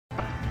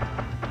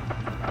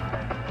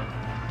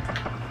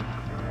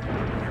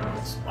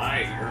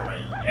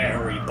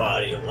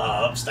Everybody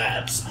loves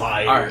that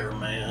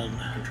Spider-Man.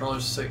 Right.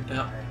 Controllers synced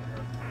up.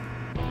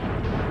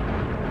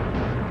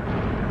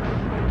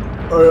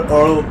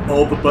 Are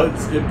all the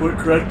buttons input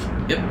correct?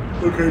 Yep.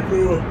 Okay,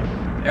 cool.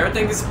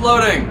 Everything's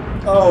exploding.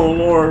 Oh,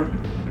 Lord.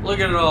 Look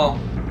at it all.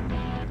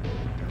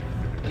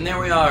 And there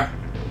we are.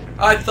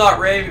 I thought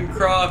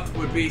Ravencroft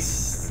would be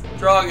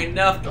strong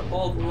enough to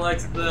hold the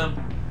likes of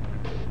them.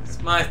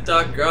 Smythe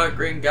Duck,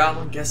 Green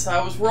Goblin. Guess I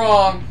was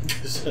wrong.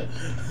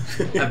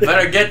 I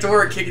better get to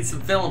work kicking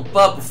some villain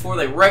butt before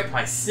they wreck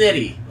my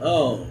city.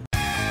 Oh.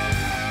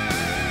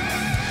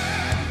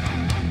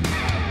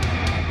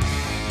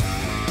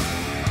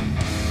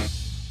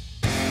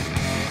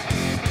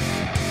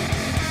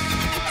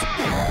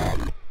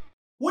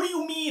 What do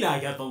you mean I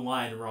got the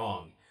line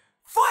wrong?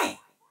 Fight!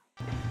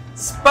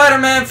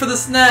 Spider-Man for the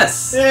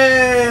SNES!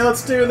 Yay,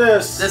 let's do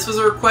this! This was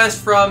a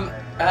request from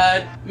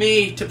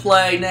me to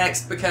play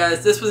next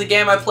because this was a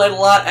game I played a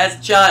lot as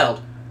a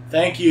child.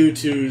 Thank you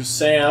to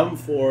Sam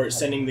for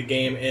sending the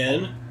game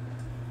in.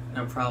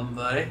 No problem,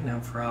 buddy.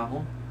 No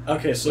problem.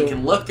 Okay, so... We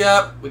can look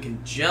up, we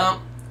can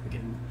jump, we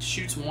can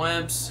shoot some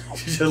webs.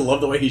 I love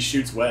the way he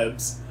shoots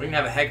webs. We can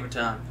have a heck of a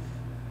time.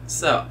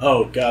 So...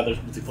 Oh, God, there's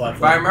multi-platform.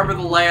 If I remember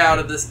the layout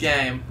of this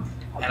game,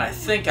 and I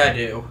think I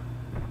do...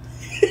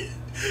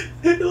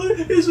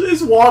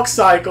 his walk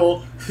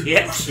cycle.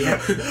 Yeah.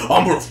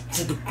 I'm gonna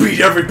fucking beat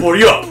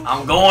everybody up.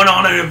 I'm going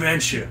on an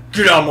adventure.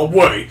 Get out of my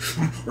way.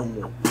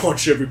 I'm gonna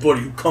punch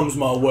everybody who comes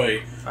my way.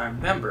 If I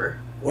remember...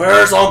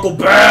 Where's Uncle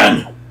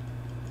Ben?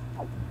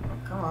 Oh,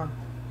 come on.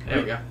 There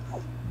we go.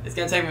 It's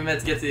gonna take me a minute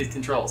to get to these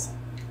controls.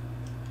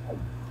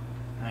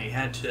 Now you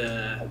had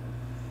to...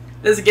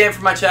 This is a game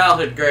from my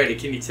childhood, Grady.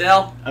 Can you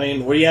tell? I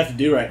mean, what do you have to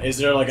do right? Is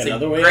there like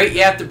another way? Great,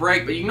 you have to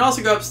break, but you can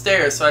also go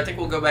upstairs, so I think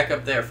we'll go back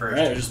up there first.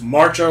 Alright, just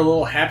march our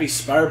little happy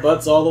spider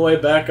butts all the way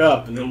back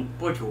up. And then...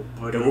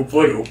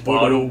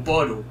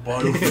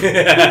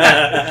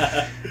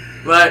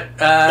 But,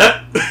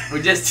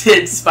 we just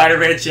did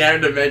Spider-Man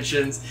Shattered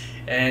Dimensions,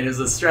 and it was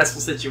a stressful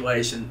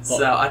situation,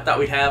 so I thought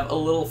we'd have a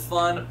little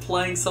fun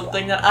playing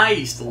something that I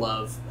used to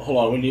love. Hold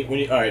on, when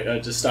you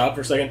alright, just stop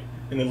for a second,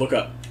 and then look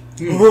up.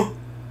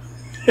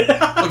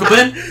 Uncle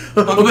Ben?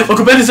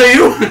 Uncle Ben, is that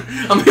you?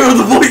 I'm hearing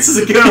the voices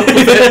again,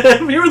 Uncle Ben.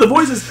 I'm hearing the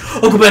voices.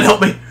 Uncle Ben,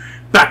 help me.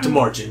 Back to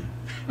marching.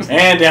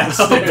 And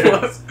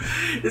downstairs.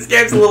 This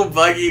game's a little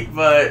buggy,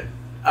 but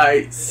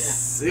I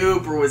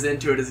super was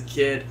into it as a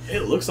kid.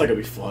 It looks like it'd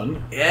be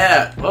fun.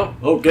 Yeah. Whoa.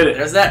 Oh, get it.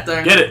 There's that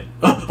thing. Get it.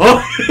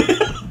 Oh.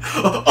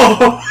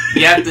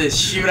 You have to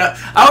shoot up.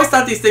 I always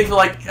thought these things were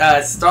like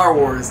Star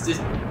Wars.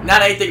 Just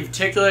not anything in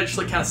particular, just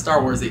like kind of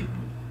Star Wars-y.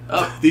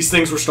 Oh. These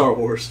things were Star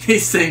Wars.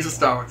 These things were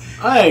Star Wars.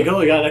 Hey, go,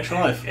 we got an extra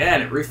life. Yeah,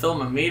 and it refilled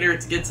my meter.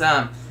 It's a good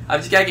time. I've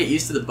just got to get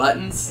used to the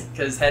buttons,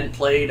 because I hadn't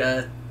played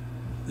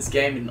this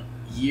game in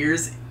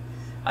years.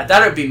 I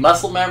thought it would be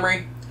muscle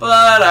memory,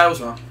 but I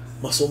was wrong.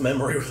 Muscle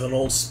memory with an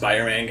old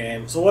Spider-Man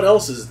game. So what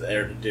else is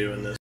there to do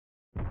in this?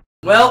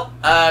 Well,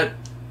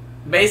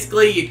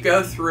 basically you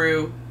go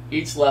through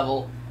each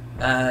level,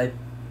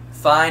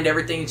 find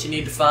everything that you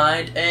need to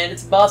find, and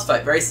it's a boss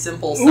fight. Very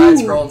simple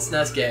side-scrolling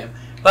SNES game.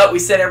 But we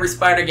said every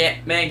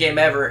Spider-Man game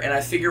ever, and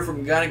I figure if we're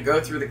going to go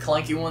through the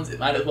clunky ones, it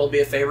might as well be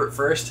a favorite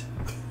first.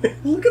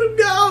 Look at him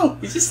go!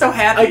 He's just so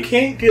happy. I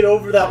can't get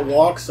over that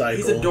walk cycle.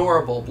 He's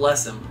adorable,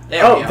 bless him.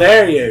 There we go.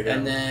 There you go.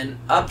 And then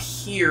up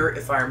here,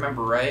 if I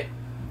remember right,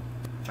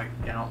 I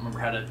don't remember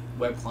how to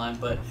web climb,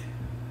 but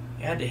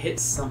you had to hit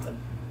something.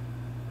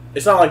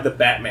 It's not like the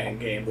Batman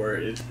game where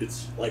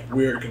it's like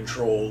weird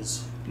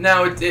controls.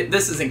 No,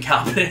 this is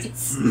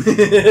incompetence.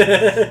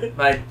 But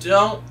I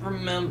don't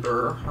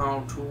remember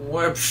how to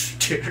web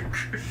stick.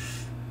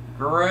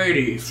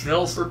 Grady,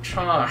 fill for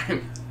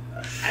time.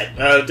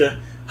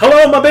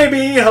 Hello, my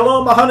baby.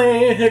 Hello, my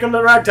honey. Here come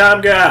the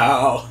ragtime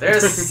gal.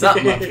 There's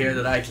something up here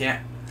that I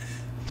can't.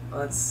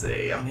 Let's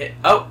see. I'm hit.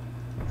 Oh,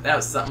 that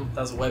was something.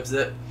 That was a web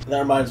zip. That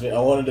reminds me. I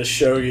wanted to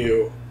show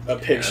you a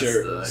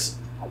picture.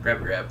 Yeah,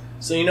 grab.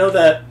 So you know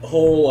that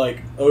whole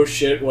like, oh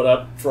shit, what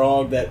up,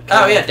 frog? That.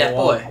 Oh yeah, that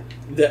boy.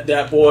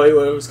 That boy,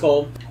 what it was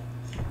called?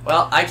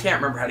 Well, I can't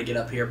remember how to get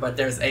up here, but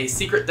there's a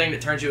secret thing that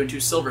turns you into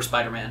Silver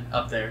Spider-Man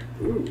up there.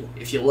 Ooh.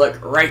 If you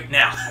look right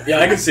now. Yeah,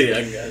 I can see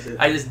it.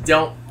 I just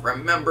don't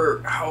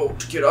remember how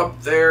to get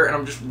up there, and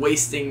I'm just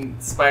wasting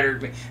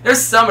Spider-Man.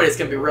 There's somebody that's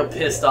going to be real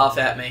pissed off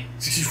at me.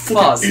 You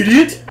fucking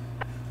idiot!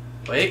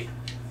 Wait.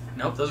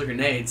 Nope, those are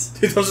grenades.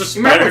 Dude, those are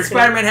you remember when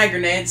Spider-Man had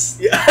grenades?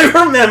 Yeah,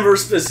 I remember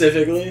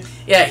specifically.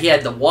 Yeah, he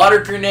had the water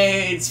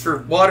grenades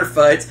for water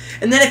fights,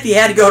 and then if he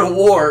had to go to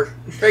war,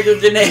 regular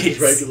grenades.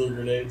 Regular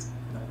grenades.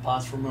 No,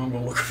 pause for a moment. I'm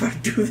going to look if I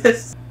can do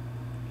this.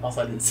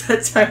 Also, I didn't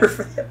set a timer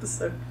for the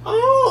episode.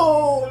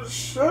 Oh,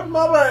 shit,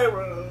 my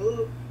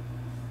baby.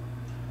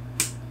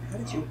 How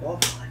did you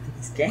walk into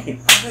this game?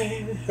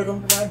 Hey, here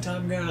come the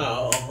ragtime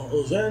gal.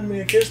 Send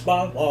me a kiss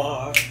by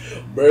wire.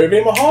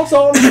 Baby, my heart's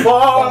on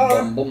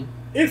fire. Boom, boom, boom.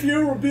 If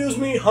you abuse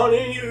me,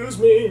 honey, use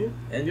me.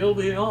 And you'll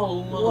be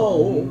all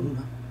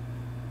alone.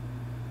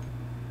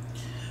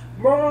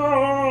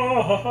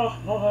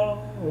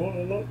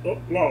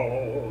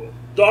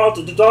 Da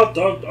da da da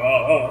da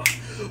da.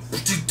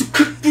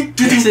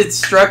 It's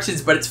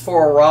instructions, but it's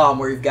for a ROM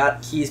where you've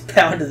got keys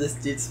bound to this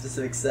dude's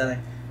specific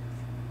setting.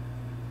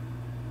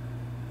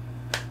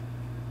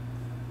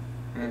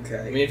 Okay.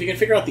 I mean, if you can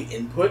figure out the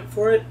input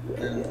for it,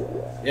 then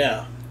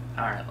yeah.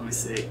 Alright, let me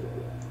see.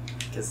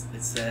 Because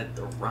it said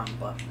the run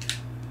button.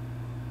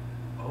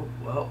 Oh,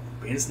 well,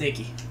 being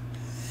sneaky.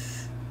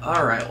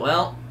 Alright,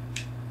 well.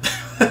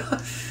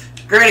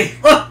 Grady,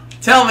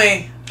 tell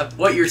me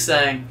what you're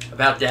saying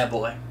about Dat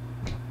Boy.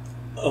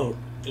 Oh,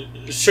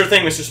 sure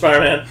thing, Mr.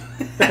 Spider-Man.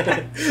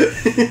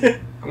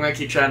 I'm gonna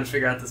keep trying to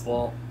figure out this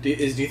wall. Do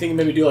you think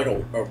maybe do like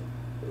a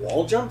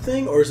wall jump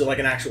thing, or is it like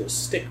an actual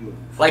stick move?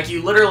 Like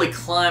you literally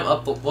climb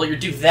up. Well, you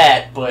do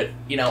that, but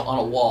you know, on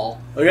a wall.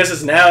 I guess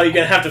it's now. You're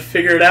gonna have to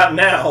figure it out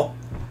now.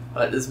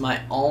 But this is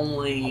my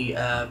only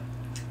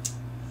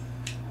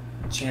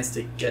chance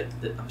to get.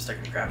 I'm stuck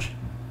in a crouch.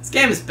 This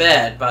game is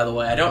bad, by the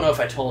way. I don't know if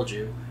I told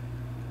you.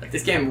 Like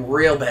this game,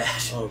 real bad.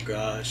 Oh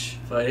gosh.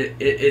 But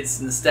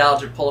it's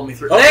nostalgia pulling me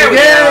through. Oh, there we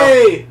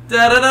yay! go.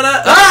 Da da da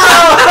da.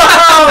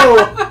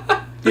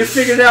 Oh! You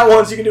figured it out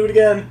once. You can do it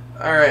again.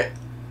 All right.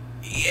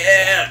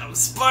 Yeah, I'm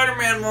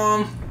Spider-Man,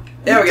 Mom.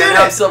 There we go. did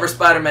Now it. I'm Silver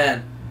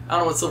Spider-Man. I don't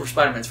know what Silver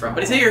Spider-Man's from,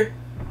 but he's here.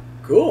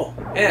 Cool.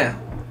 Yeah,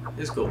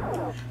 it's cool.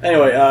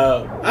 Anyway,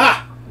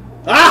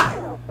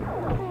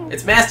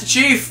 It's Master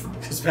Chief.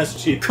 It's Master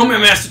Chief. Come here,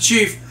 Master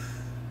Chief.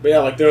 But yeah,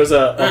 like there was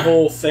a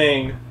whole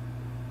thing.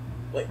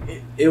 Like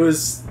it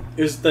was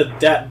the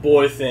Dat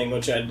Boy thing,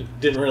 which I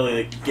didn't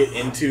really get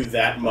into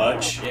that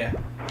much. Yeah.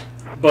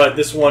 But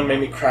this one made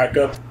me crack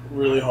up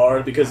really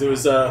hard because it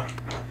was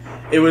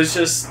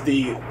just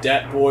the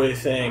Dat Boy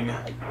thing.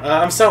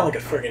 I'm sounding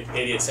like a freaking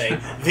idiot saying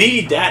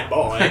the Dat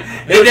Boy.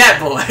 The Dat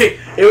Boy.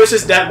 It was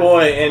just Dat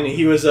Boy, and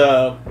he was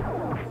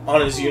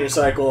on his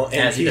unicycle, and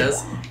As he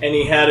does. and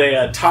he had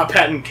a top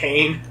hat and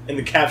cane, and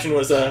the caption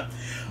was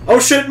 "Oh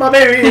shit, my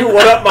baby!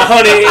 What up, my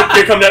honey?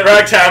 Here come that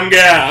ragtime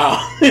gal."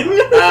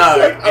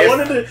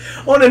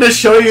 I wanted to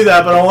show you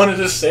that, but I wanted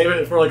to save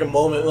it for like a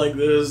moment like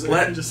this.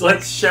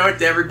 Let's show it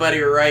to everybody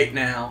right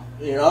now.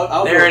 You know,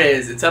 I'll there it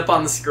is. It's up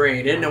on the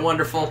screen. Isn't it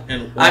wonderful?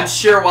 And I'm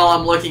sure while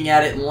I'm looking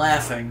at it and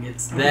laughing,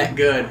 it's that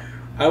good.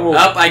 I will.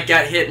 Up, I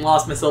got hit and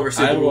lost my silver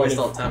suit. I But will- I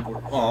still have time for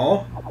it.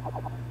 Aw.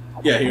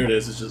 Yeah, here it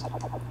is. It's just.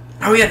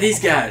 Oh yeah, these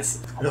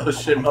guys. Oh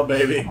shit, my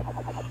baby.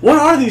 What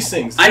are these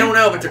things? I don't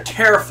know, but they're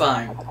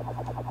terrifying.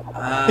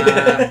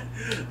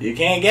 You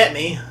can't get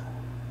me.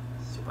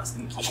 Super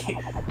sneaky.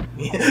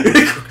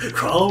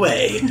 Crawl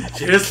away.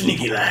 You're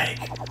sneaky like.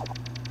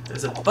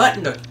 There's a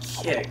button to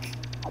kick,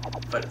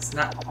 but it's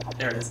not.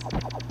 There it is. You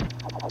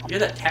hear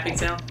that tapping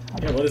sound?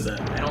 Yeah, what is that?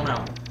 I don't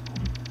know.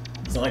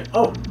 It's not like,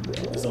 oh,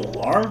 there's an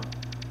alarm?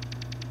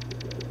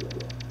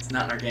 It's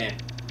not in our game.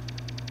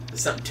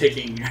 There's something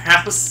ticking in your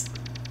house.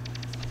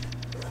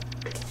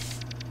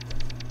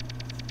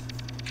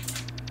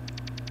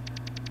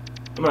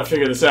 I'm gonna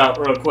figure this out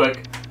real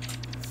quick.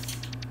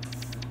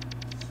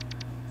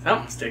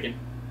 Something's ticking.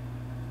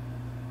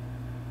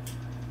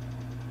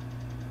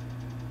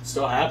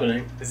 Still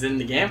happening. Is it in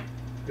the game?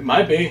 It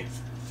might be.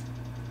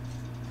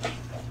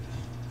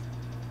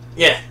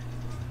 Yeah.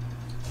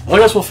 Well, I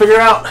guess we'll figure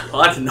it out.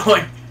 Well, that's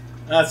annoying.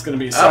 That's gonna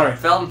be, sorry. Oh,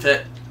 fell in the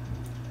pit.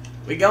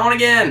 We going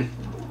again.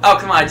 Oh,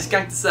 come on, I just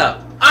gunked this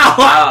up. Ow!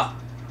 Oh.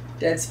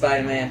 Dead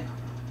Spider-Man.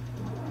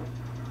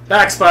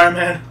 Back,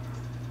 Spider-Man.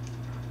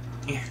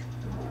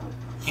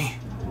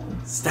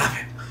 Stop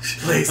it.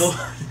 Please.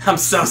 Oh. I'm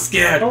so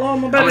scared. Hello,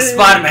 my baby. I'm a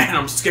Spider-Man.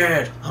 I'm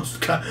scared.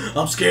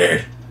 I'm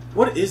scared.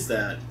 What is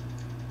that?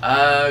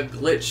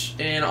 Glitch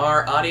in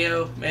our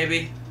audio,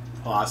 maybe?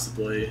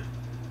 Possibly.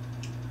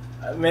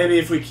 Maybe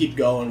if we keep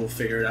going, we'll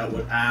figure it out.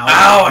 Ow!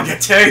 Ow, I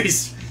got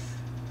taste.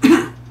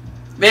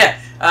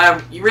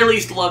 Yeah, you really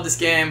used to love this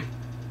game.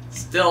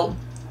 Still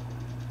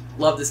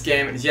love this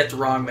game, and it's yet to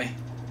wrong me.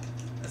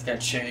 That's gonna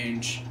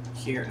change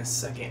here in a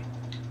second.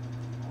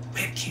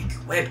 Web kick,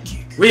 web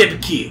kick.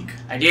 Web kick.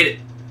 I did it.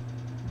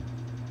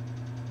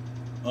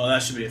 Oh,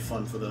 that should be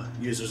fun for the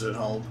users at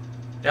home.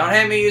 Don't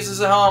hate me, users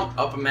at home.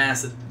 Open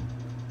acid.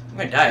 I'm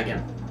gonna die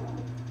again.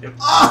 Yep.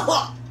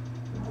 Oh!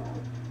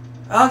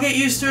 I'll get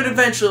used to it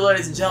eventually,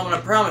 ladies and gentlemen.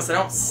 I promise. I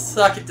don't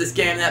suck at this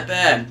game that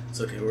bad. It's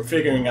okay. We're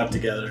figuring out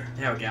together.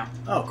 There we go.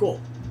 Oh, cool.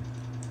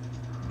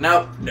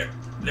 Nope.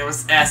 There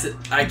was acid.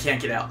 I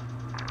can't get out.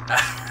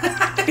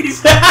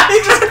 he's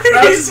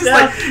just down.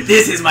 like,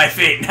 this is my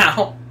fate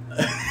now.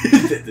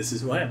 This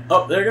is who I am.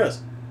 Oh, there it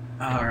goes.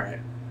 Alright.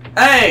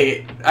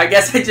 Hey! I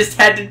guess I just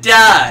had to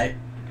die.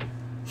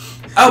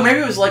 Oh, maybe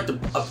it was like a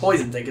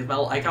poison thing because my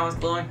little icon was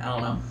glowing? I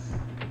don't know.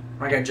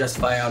 I gotta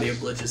justify audio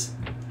glitches.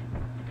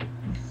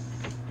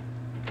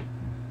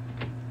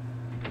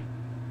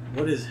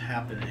 What is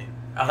happening?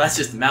 Oh, that's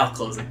just the mouth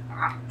closing.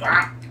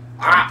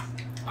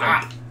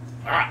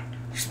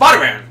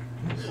 Spider-Man!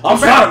 I'm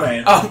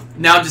Spider-Man. Oh,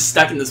 now I'm just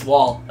stuck in this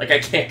wall. Like, I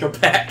can't go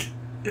back.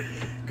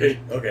 Good.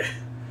 Okay.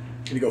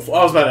 Can you go?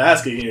 I was about to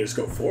ask you. Can you just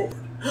go forward?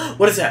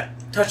 What is that?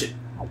 Touch it.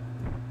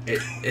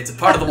 It's a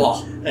part of the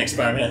wall. Thanks,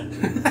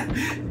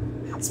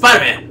 Spider-Man.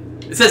 Spider-Man!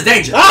 It says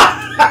danger!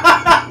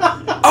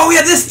 Ah! Oh,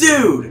 yeah, this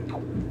dude!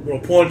 I'm gonna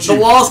punch The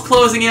you. wall's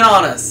closing in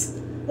on us.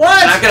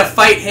 What? And I've got to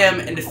fight him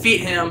and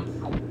defeat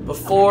him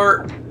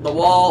before the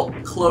wall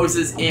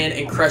closes in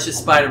and crushes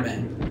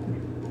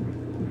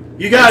Spider-Man.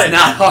 You got it. It's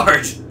not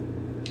hard.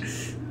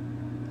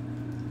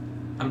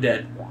 I'm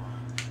dead.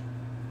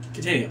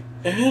 Continue.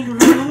 And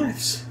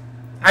revives.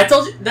 I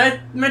told you. Did I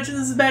mention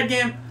this is a bad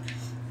game?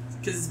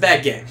 Because it's a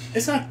bad game.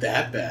 It's not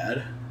that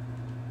bad.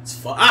 It's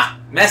fun. Ah!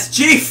 Master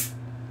Chief!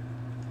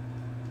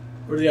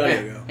 Where'd the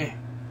audio go? Yeah.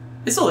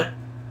 It's still there.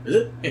 Is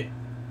it? Yeah.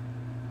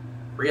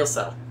 Real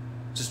subtle.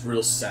 Just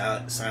real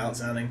silent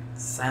sounding.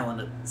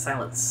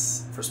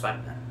 Silence for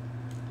Spider-Man.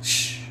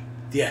 Shh.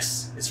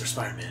 Yes, it's for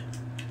Spider-Man.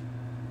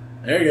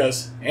 There he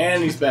goes.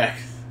 And he's back.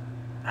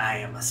 I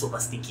am a silver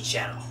stinky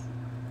shadow.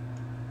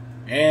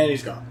 And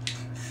he's gone.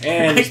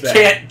 And he's back. I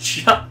can't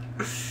jump.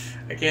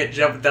 I can't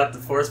jump without the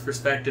force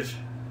perspective.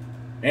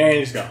 And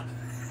he's gone.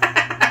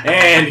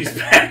 And he's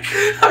back.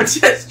 I'm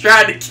just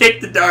trying to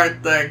kick the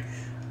darn thing.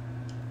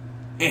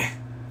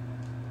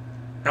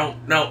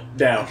 No.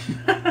 Down.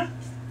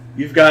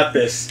 You've got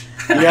this.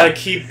 You gotta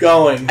keep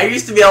going. I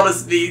used to be able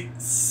to be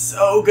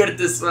so good at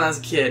this when I was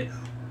a kid.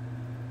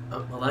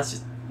 Oh, well, that's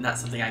just not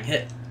something I can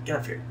hit. Get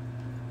up here.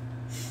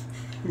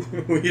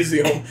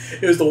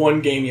 It was the one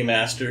game you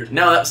mastered.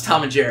 No, that was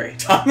Tom and Jerry.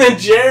 Tom and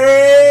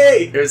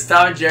Jerry! It was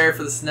Tom and Jerry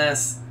for the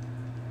SNES.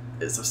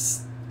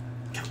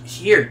 Come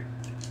here.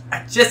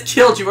 I just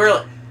killed you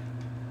earlier.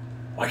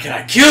 Why can't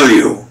I kill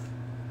you?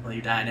 Will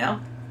you die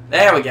now?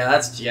 There we go.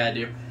 That's what you gotta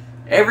do.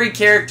 Every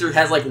character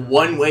has like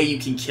one way you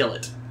can kill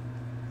it.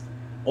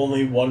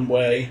 Only one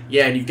way.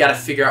 Yeah, and you've got to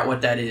figure out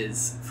what that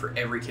is for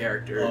every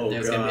character. Oh,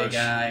 There's gonna be a gosh.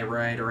 guy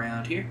right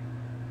around here.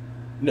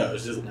 No,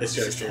 it's No, just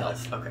just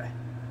health. health. Okay.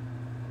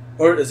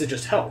 Or is it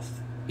just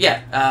health?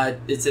 Yeah,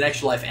 it's an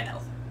extra life and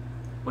health.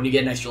 When you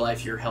get an extra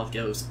life, your health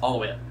goes all the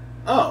way up.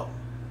 Oh.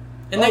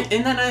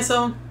 Isn't that nice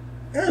of 'em?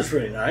 That's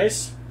pretty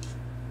nice.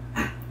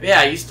 Yeah,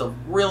 I used to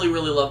really,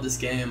 really love this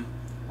game.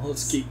 Well,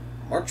 let's keep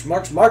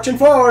marching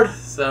forward.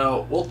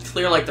 So we'll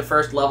clear like the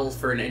first levels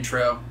for an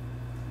intro.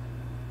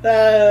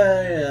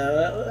 There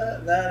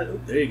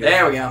you go.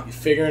 There we go. You're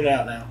figuring it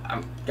out now.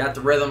 I got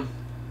the rhythm.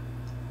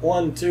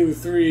 1, 2,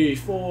 3,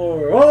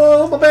 4.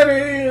 Oh, my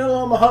baby.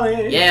 Oh, my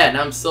honey. Yeah,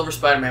 now I'm Silver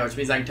Spider-Man, which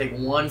means I can take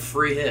one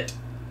free hit.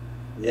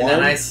 Isn't that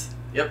nice?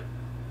 Yep.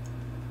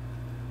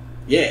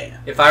 Yeah.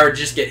 If I were to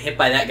just get hit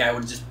by that guy, I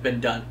would have just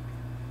been done.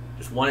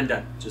 Just one and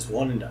done. Just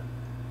one and done.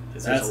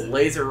 Because there's a it.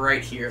 laser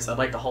right here, so I'd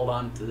like to hold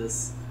on to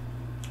this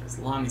as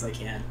long as I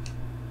can.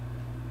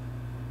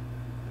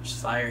 There's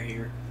fire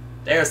here.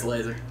 There's the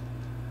laser.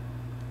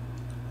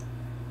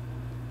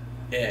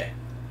 Yeah.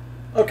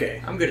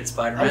 Okay. I'm good at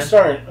Spider-Man.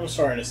 I'm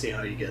starting to see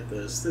how you get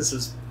this.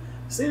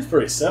 Seems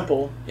pretty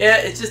simple. Yeah,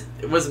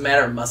 it was a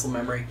matter of muscle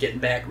memory, getting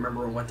back,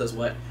 remembering what does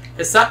what.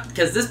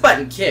 Because this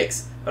button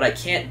kicks, but I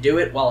can't do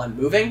it while I'm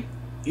moving.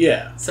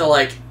 Yeah. So,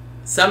 like,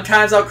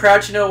 sometimes I'll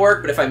crouch and it'll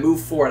work, but if I move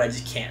forward, I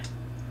just can't.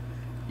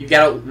 You've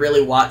got to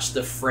really watch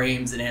the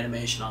frames and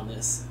animation on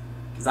this.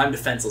 Because I'm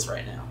defenseless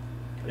right now.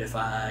 But if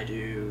I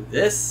do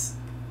this,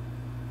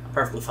 I'm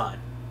perfectly fine.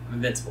 I'm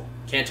invincible.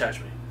 Can't touch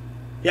me.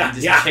 Yeah,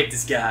 You just kick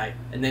this guy,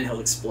 and then he'll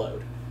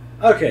explode.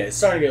 Okay, it's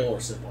starting to get a little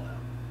simple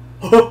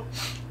now.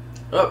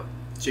 Oh,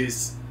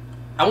 jeez.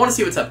 I want to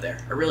see what's up there.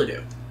 I really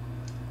do.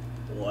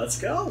 Let's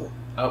go.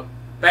 Oh,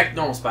 back to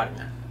normal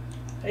Spider-Man.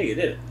 Hey, you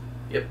did it.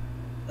 Yep.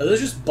 Are those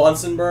just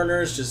Bunsen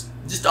burners?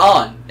 Just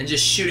on, and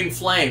just shooting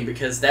flame,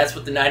 because that's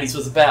what the 90s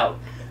was about.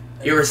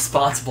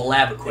 Irresponsible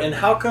lab equipment. And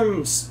how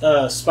come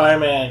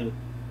Spider-Man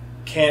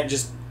can't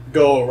just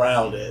go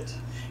around it?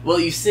 Well,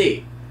 you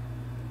see,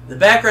 the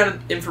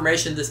background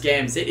information in this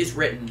game is it is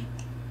written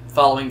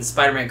following the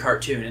Spider-Man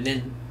cartoon, and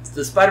in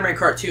the Spider-Man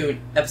cartoon,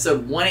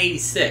 episode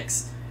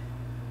 186,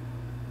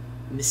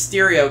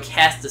 Mysterio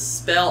cast a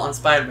spell on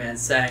Spider-Man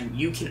saying,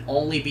 "You can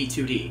only be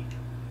 2D."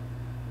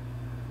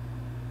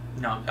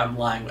 No, I'm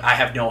lying. I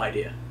have no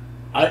idea.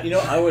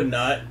 I would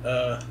not.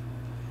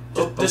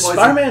 Does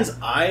Spider-Man's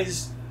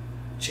eyes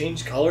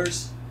change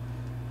colors?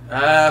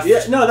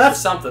 Yeah, no,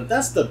 that's something.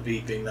 That's the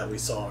beeping that we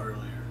saw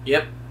earlier.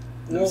 Yep.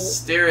 Well,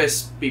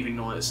 Mysterious beeping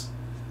noise.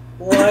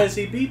 why is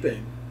he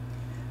beeping?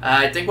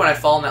 I think when I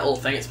fall in that little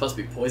thing, it's supposed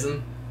to be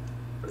poison,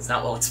 but it's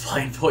not well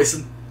explained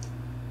poison.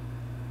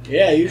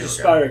 Yeah, use a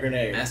spider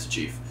grenade. Master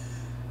Chief.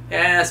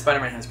 Yeah,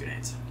 Spider-Man has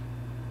grenades.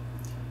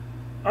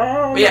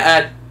 Oh. But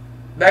yeah,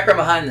 background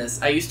behind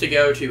this, I used to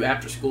go to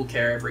after-school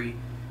care every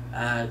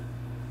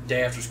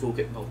day after school.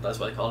 Well, that's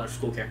what they call it,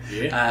 after-school care.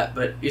 Yeah.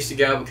 But used to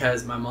go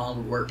because my mom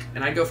would work,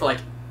 and I'd go for like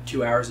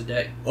 2 hours a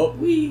day. Oh,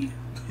 wee!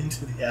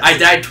 Into the I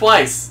died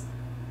twice.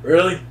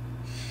 Really?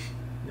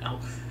 No.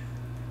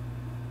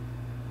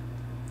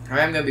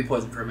 I'm gonna be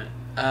poisoned for a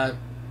minute.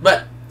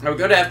 But I would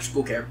go to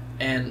after-school care,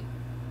 and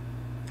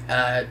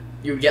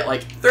you would get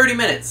like 30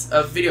 minutes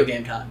of video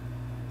game time,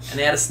 and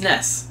they had a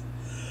SNES.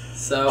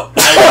 So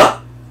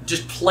I would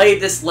just play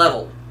this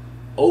level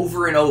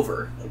over and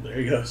over. Oh, there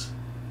he goes.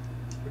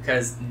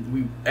 Because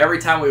every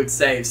time we would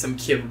save, some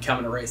kid would come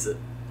and erase it.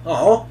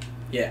 Oh.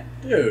 Yeah.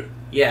 Dude.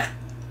 Yeah.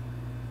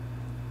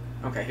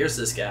 Okay, here's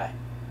this guy.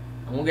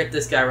 And we'll get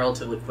this guy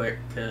relatively quick,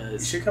 You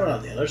because... should come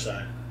on the other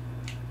side.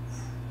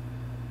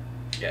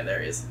 Yeah,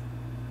 there he is.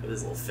 With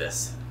his little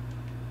fist.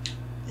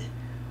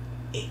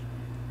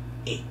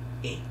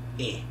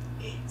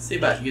 See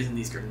about using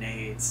these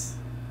grenades.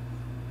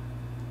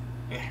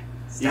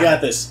 You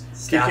got this.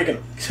 Stop. Keep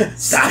kicking.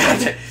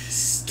 Stop it!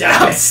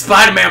 Stop!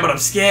 Spider-Man, but I'm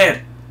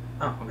scared!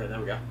 Oh, okay, there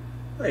we go.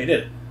 Oh, you did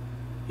it.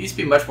 He used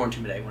to be much more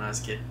intimidating when I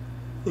was a kid.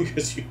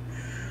 Because you...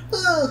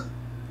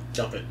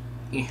 jump it.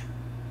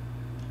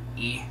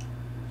 You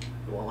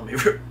won't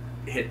let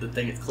me hit the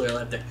thing. It's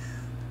clearly up there.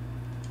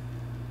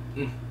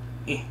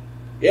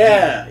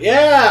 Yeah!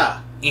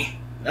 Yeah!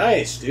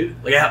 Nice, dude.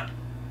 Look out!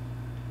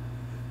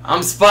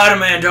 I'm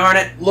Spider-Man, darn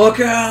it! Look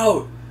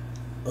out!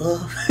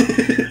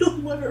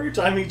 Every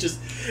time he just...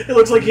 It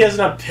looks like he has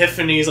an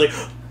epiphany. He's like,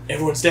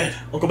 everyone's dead.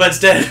 Uncle Ben's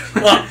dead.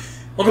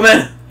 Uncle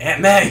Ben!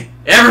 Aunt May!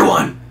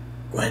 Everyone!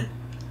 Gwen.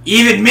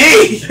 Even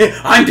me!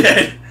 I'm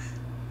dead.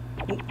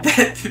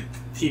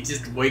 He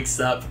just wakes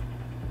up.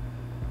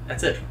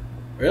 That's it.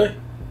 Really?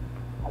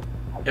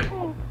 Yep. That's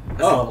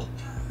Oh.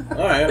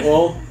 Alright,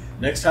 well,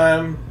 next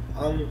time...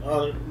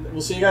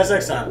 we'll see you guys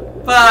next time.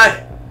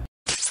 Bye!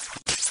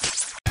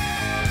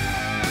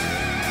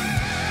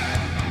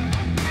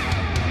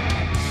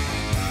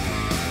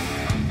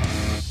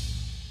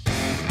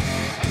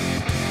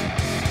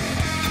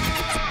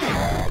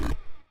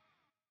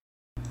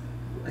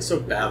 I so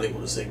badly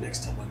want to say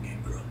next time on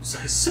Game Grumps.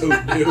 I so do.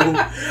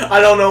 I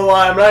don't know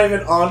why. I'm not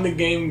even on the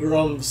Game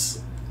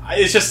Grumps.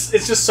 It's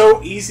just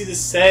so easy to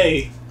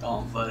say.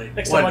 Oh, buddy.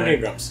 Next time on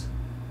Game Grumps.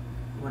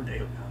 One day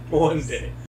he'll come. One day.